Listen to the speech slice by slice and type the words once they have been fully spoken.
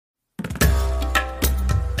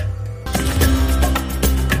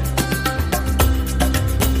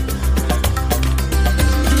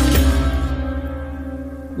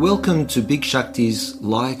Welcome to Big Shakti's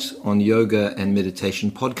Light on Yoga and Meditation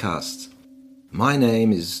podcast. My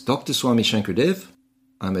name is Dr. Swami Shankardev.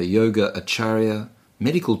 I'm a yoga acharya,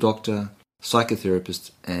 medical doctor, psychotherapist,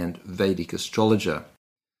 and Vedic astrologer.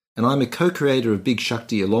 And I'm a co-creator of Big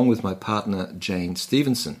Shakti along with my partner Jane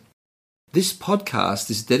Stevenson. This podcast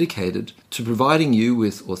is dedicated to providing you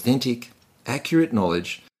with authentic, accurate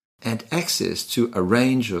knowledge and access to a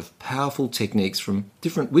range of powerful techniques from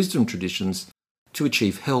different wisdom traditions to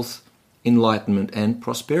achieve health, enlightenment, and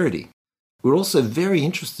prosperity. We're also very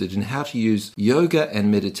interested in how to use yoga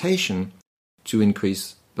and meditation to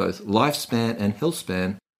increase both lifespan and health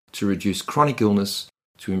span, to reduce chronic illness,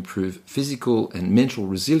 to improve physical and mental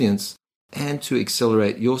resilience, and to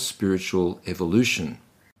accelerate your spiritual evolution.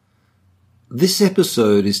 This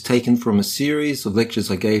episode is taken from a series of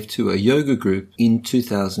lectures I gave to a yoga group in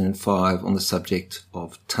 2005 on the subject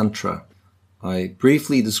of Tantra. I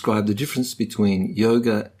briefly described the difference between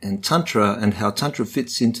yoga and Tantra and how Tantra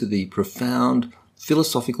fits into the profound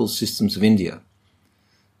philosophical systems of India.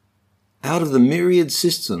 Out of the myriad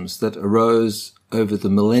systems that arose over the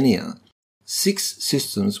millennia, 6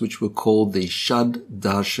 systems which were called the Shad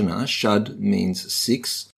Darshana, Shad means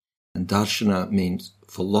 6 and Darshana means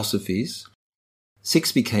philosophies,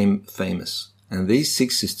 6 became famous. And these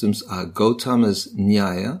 6 systems are Gautama's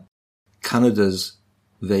Nyaya, Kanada's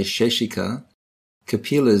Vaisheshika,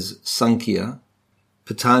 Kapila's Sankhya,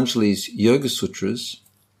 Patanjali's Yoga Sutras,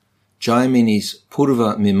 Jaimini's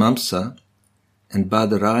Purva Mimamsa, and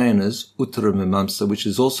Badarayana's Uttara Mimamsa, which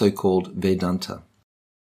is also called Vedanta.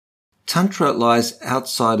 Tantra lies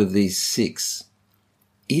outside of these 6.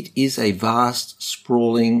 It is a vast,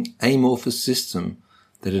 sprawling, amorphous system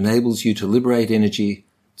that enables you to liberate energy,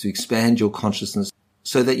 to expand your consciousness,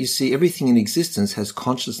 so that you see everything in existence has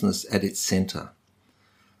consciousness at its center.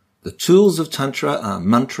 The tools of Tantra are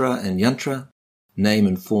mantra and yantra, name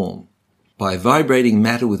and form. By vibrating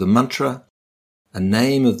matter with a mantra, a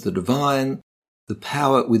name of the divine, the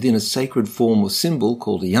power within a sacred form or symbol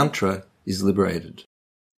called a yantra is liberated.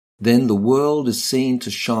 Then the world is seen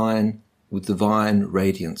to shine with divine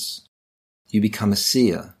radiance. You become a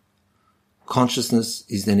seer. Consciousness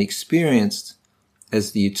is then experienced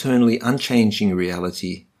as the eternally unchanging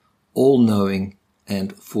reality, all-knowing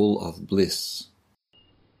and full of bliss.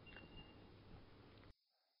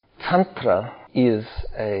 Tantra is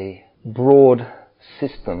a broad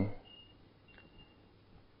system.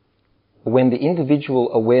 When the individual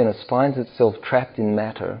awareness finds itself trapped in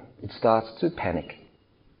matter, it starts to panic.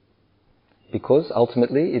 Because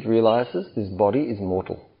ultimately it realizes this body is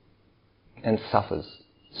mortal and suffers.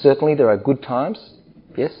 Certainly there are good times,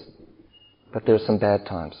 yes, but there are some bad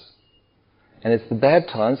times. And it's the bad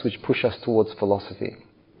times which push us towards philosophy.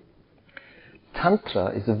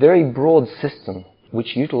 Tantra is a very broad system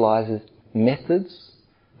which utilizes methods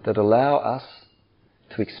that allow us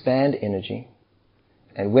to expand energy.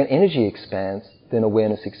 And when energy expands, then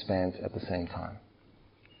awareness expands at the same time.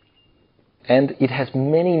 And it has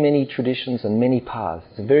many, many traditions and many paths.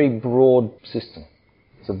 It's a very broad system.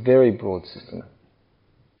 It's a very broad system.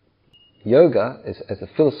 Yoga, as a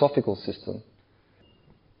philosophical system,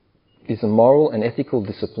 is a moral and ethical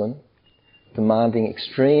discipline demanding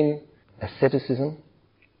extreme asceticism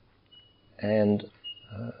and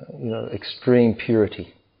extreme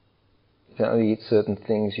purity. You can only eat certain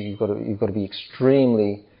things. You've got to be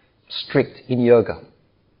extremely strict in yoga.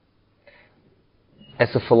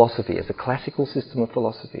 As a philosophy, as a classical system of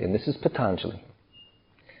philosophy, and this is Patanjali.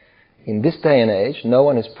 In this day and age, no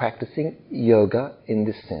one is practicing yoga in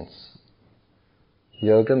this sense.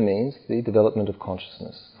 Yoga means the development of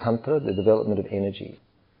consciousness. Tantra, the development of energy.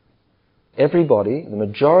 Everybody, the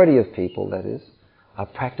majority of people, that is, are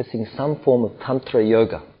practicing some form of Tantra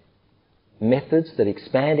yoga. Methods that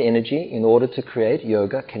expand energy in order to create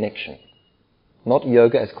yoga connection. Not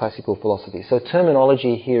yoga as classical philosophy. So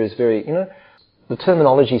terminology here is the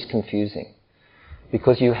terminology is confusing.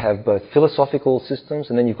 Because you have both philosophical systems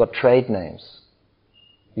and then you've got trade names.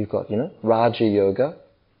 You've got, Raja Yoga,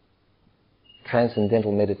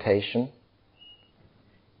 Transcendental Meditation,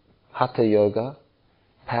 Hatha Yoga,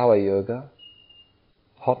 Power Yoga,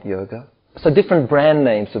 Hot Yoga. So different brand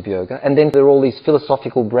names of yoga, and then there are all these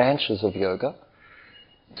philosophical branches of yoga.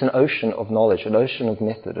 It's an ocean of knowledge, an ocean of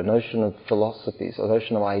method, an ocean of philosophies, an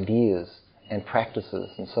ocean of ideas and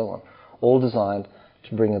practices and so on, all designed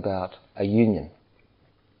to bring about a union.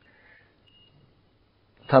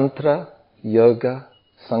 Tantra, Yoga,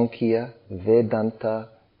 Sankhya, Vedanta,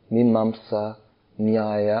 Mimamsa,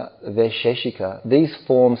 Nyaya, Vaisheshika, these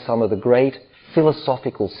form some of the great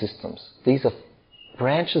philosophical systems. These are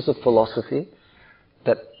branches of philosophy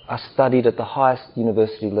that are studied at the highest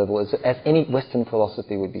university level as any Western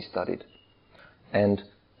philosophy would be studied. And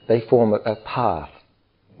they form a path.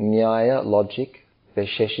 Nyaya, logic.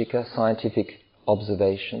 Vaisheshika, scientific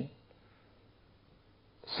observation.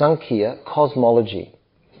 Sankhya, cosmology.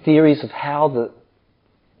 Theories of how the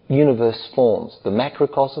universe forms. The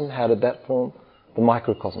macrocosm, how did that form? The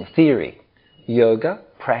microcosm. Theory. Yoga,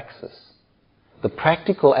 praxis. The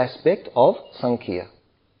practical aspect of Sankhya.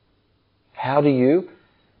 How do you,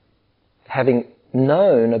 having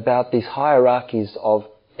known about these hierarchies of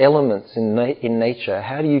elements in nature,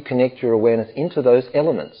 how do you connect your awareness into those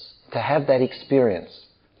elements to have that experience,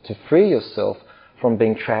 to free yourself from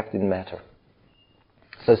being trapped in matter?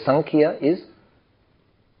 So Sankhya is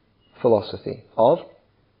philosophy of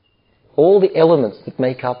all the elements that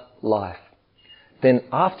make up life. Then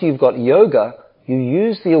after you've got yoga, you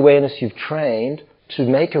use the awareness you've trained to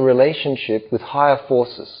make a relationship with higher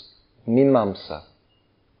forces. Mimamsa.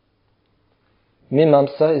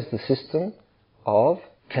 Mimamsa is the system of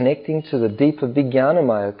connecting to the deeper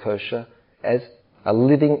Vijnanamaya kosha as a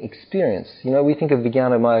living experience. You know, we think of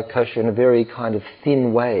Vijnanamaya kosha in a very kind of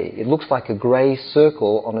thin way. It looks like a grey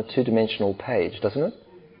circle on a two-dimensional page, doesn't it?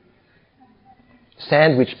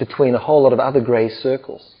 Sandwiched between a whole lot of other grey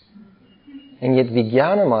circles. And yet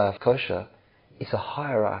Vijnanamaya kosha is a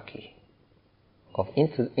hierarchy of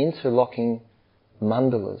interlocking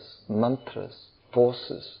mandalas, mantras,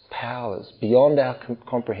 forces, powers, beyond our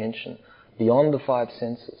comprehension, beyond the five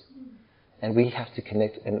senses. And we have to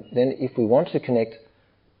connect. And then if we want to connect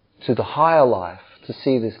to the higher life, to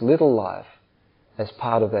see this little life as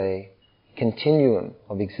part of a continuum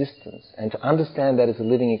of existence, and to understand that as a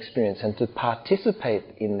living experience, and to participate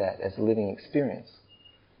in that as a living experience,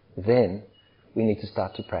 then we need to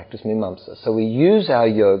start to practice mimamsa. So we use our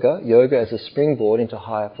yoga as a springboard into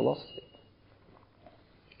higher philosophy.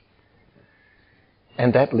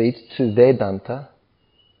 And that leads to Vedanta,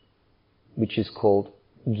 which is called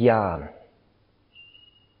Gyan,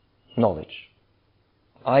 knowledge.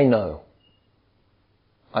 I know.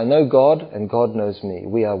 I know God and God knows me.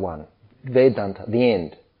 We are one. Vedanta, the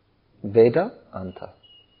end. Veda, Anta.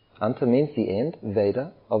 Anta means the end,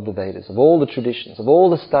 Veda, of the Vedas, of all the traditions, of all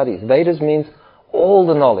the studies. Vedas means all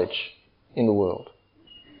the knowledge in the world.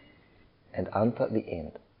 And Anta, the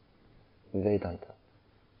end. Vedanta.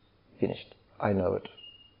 Finished. I know it.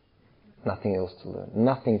 Nothing else to learn.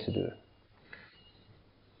 Nothing to do.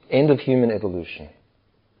 End of human evolution.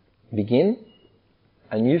 Begin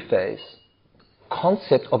a new phase.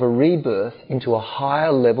 Concept of a rebirth into a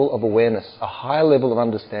higher level of awareness, a higher level of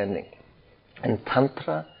understanding. And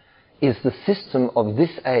Tantra is the system of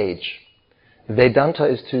this age. Vedanta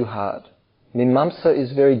is too hard. Mimamsa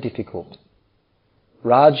is very difficult.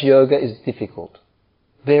 Raj Yoga is difficult.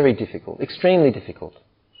 Very difficult. Extremely difficult.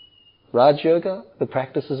 Raj Yoga, the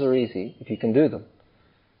practices are easy if you can do them.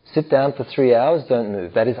 Sit down for 3 hours, don't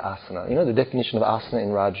move. That is asana. You know the definition of asana in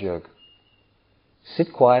Raj Yoga.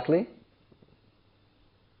 Sit quietly,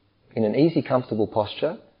 in an easy, comfortable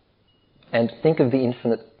posture, and think of the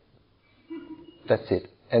infinite. That's it.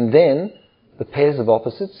 And then the pairs of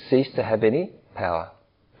opposites cease to have any power.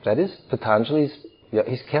 That is, Patanjali's,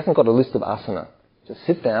 he hasn't got a list of asana. Just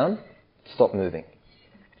sit down, stop moving.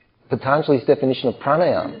 Patanjali's definition of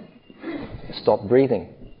pranayama, stop breathing.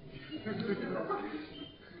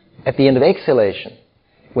 At the end of exhalation,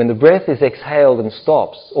 when the breath is exhaled and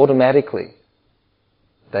stops automatically,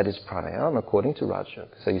 that is pranayama according to Raj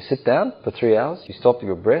Yoga. So you sit down for 3 hours, you stop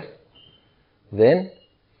your breath, then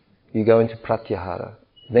you go into pratyahara,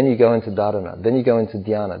 then you go into dharana, then you go into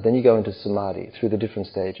dhyana, then you go into samadhi through the different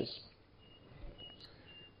stages.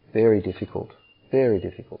 Very difficult, very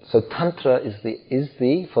difficult. So Tantra is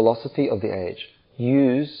the philosophy of the age.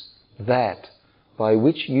 Use that by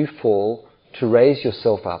which you fall to raise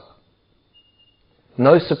yourself up.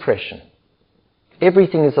 No suppression.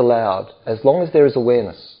 Everything is allowed as long as there is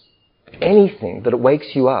awareness. Anything that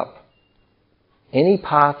wakes you up, any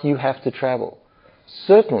path you have to travel.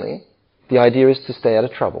 Certainly, the idea is to stay out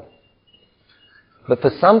of trouble. But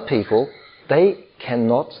for some people, they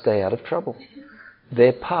cannot stay out of trouble.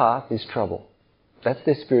 Their path is trouble. That's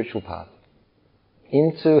their spiritual path.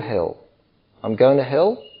 Into hell. I'm going to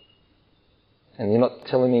hell, and you're not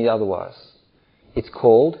telling me otherwise. It's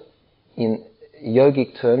called, in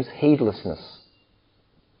yogic terms, heedlessness.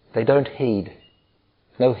 They don't heed.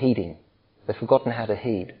 No heeding. They've forgotten how to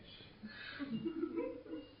heed.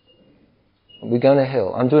 We're going to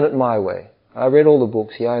hell. I'm doing it my way. I read all the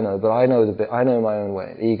books, yeah, I know, but I know my own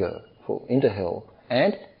way. Ego. Into hell.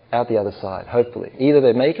 And out the other side, hopefully. Either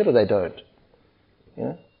they make it or they don't. You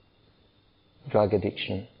know? Drug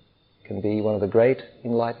addiction, can be one of the great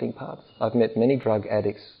enlightening parts. I've met many drug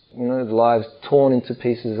addicts, the lives torn into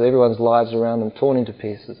pieces, everyone's lives around them torn into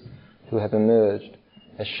pieces, who have emerged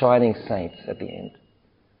as shining saints at the end.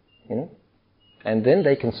 And then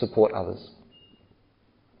they can support others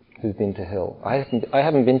who've been to hell. I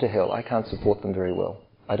haven't been to hell. I can't support them very well.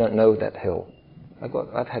 I don't know that hell.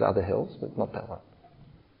 I've had other hells, but not that one.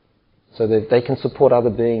 So they can support other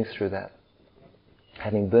beings through that,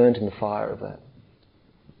 having burnt in the fire of that.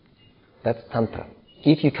 That's Tantra.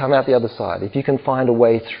 If you come out the other side, if you can find a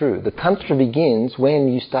way through. The Tantra begins when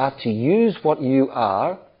you start to use what you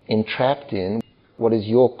are entrapped in, what is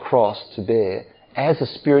your cross to bear, as a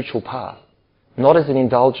spiritual path, not as an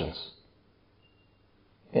indulgence.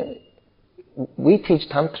 We teach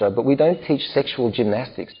Tantra, but we don't teach sexual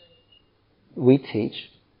gymnastics. We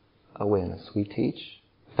teach awareness. We teach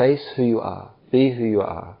face who you are, be who you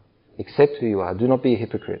are, accept who you are. Do not be a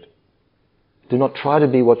hypocrite. Do not try to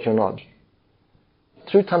be what you're not.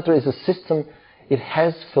 True Tantra is a system. It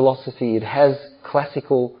has philosophy, it has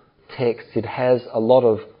classical texts, it has a lot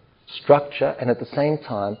of structure, and at the same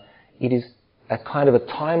time it is a kind of a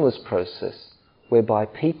timeless process whereby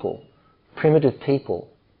people, primitive people,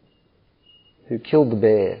 who killed the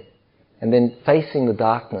bear and then facing the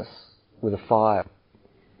darkness with a fire,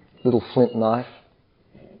 little flint knife,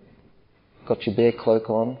 got your bear cloak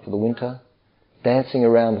on for the winter, dancing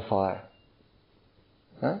around the fire,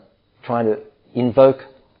 trying to invoke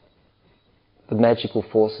the magical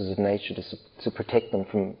forces of nature to protect them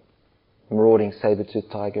from marauding saber-toothed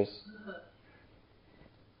tigers,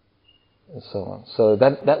 and so on. So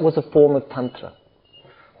that was a form of Tantra.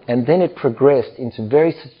 And then it progressed into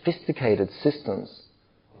very sophisticated systems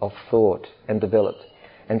of thought and developed.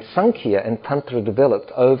 And Sankhya and Tantra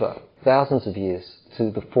developed over thousands of years to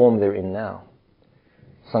the form they're in now.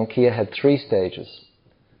 Sankhya had 3 stages.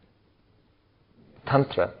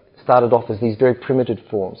 Tantra started off as these very primitive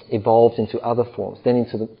forms, evolved into other forms, then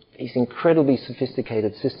into these incredibly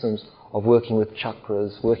sophisticated systems of working with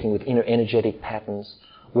chakras, working with inner energetic patterns,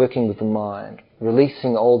 working with the mind,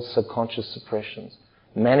 releasing old subconscious suppressions,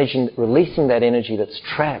 releasing that energy that's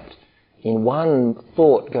trapped in one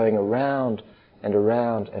thought going around and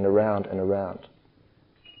around and around and around.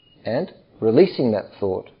 And releasing that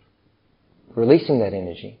thought, releasing that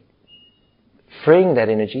energy, freeing that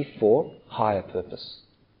energy for higher purpose.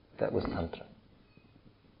 That was Tantra.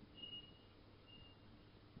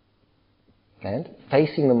 And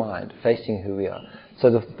facing the mind, facing who we are.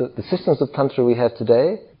 So the systems of Tantra we have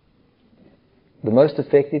today, the most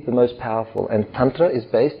effective, the most powerful, and Tantra is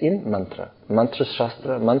based in mantra. Mantra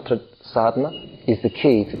Shastra, mantra sadhana is the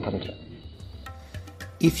key to Tantra.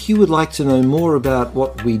 If you would like to know more about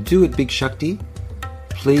what we do at Big Shakti,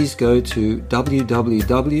 please go to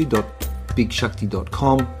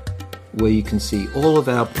www.bigshakti.com, where you can see all of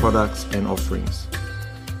our products and offerings.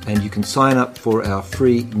 And you can sign up for our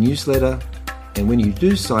free newsletter, and when you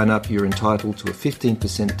do sign up, you're entitled to a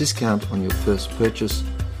 15% discount on your first purchase.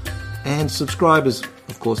 And subscribers,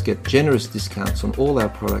 of course, get generous discounts on all our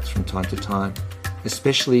products from time to time,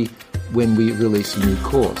 especially when we release a new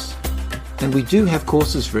course. And we do have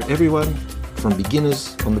courses for everyone, from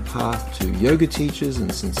beginners on the path to yoga teachers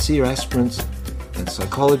and sincere aspirants and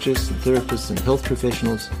psychologists and therapists and health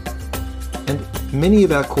professionals. And many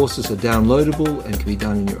of our courses are downloadable and can be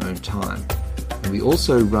done in your own time. And we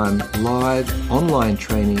also run live online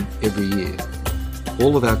training every year.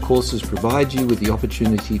 All of our courses provide you with the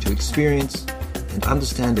opportunity to experience and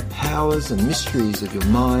understand the powers and mysteries of your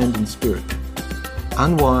mind and spirit.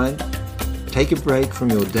 Unwind, take a break from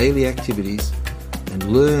your daily activities,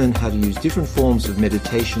 and learn how to use different forms of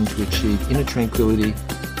meditation to achieve inner tranquility,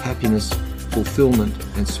 happiness, fulfillment,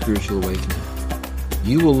 and spiritual awakening.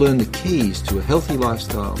 You will learn the keys to a healthy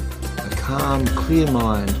lifestyle, a calm, clear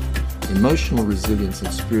mind, emotional resilience,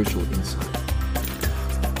 and spiritual insight.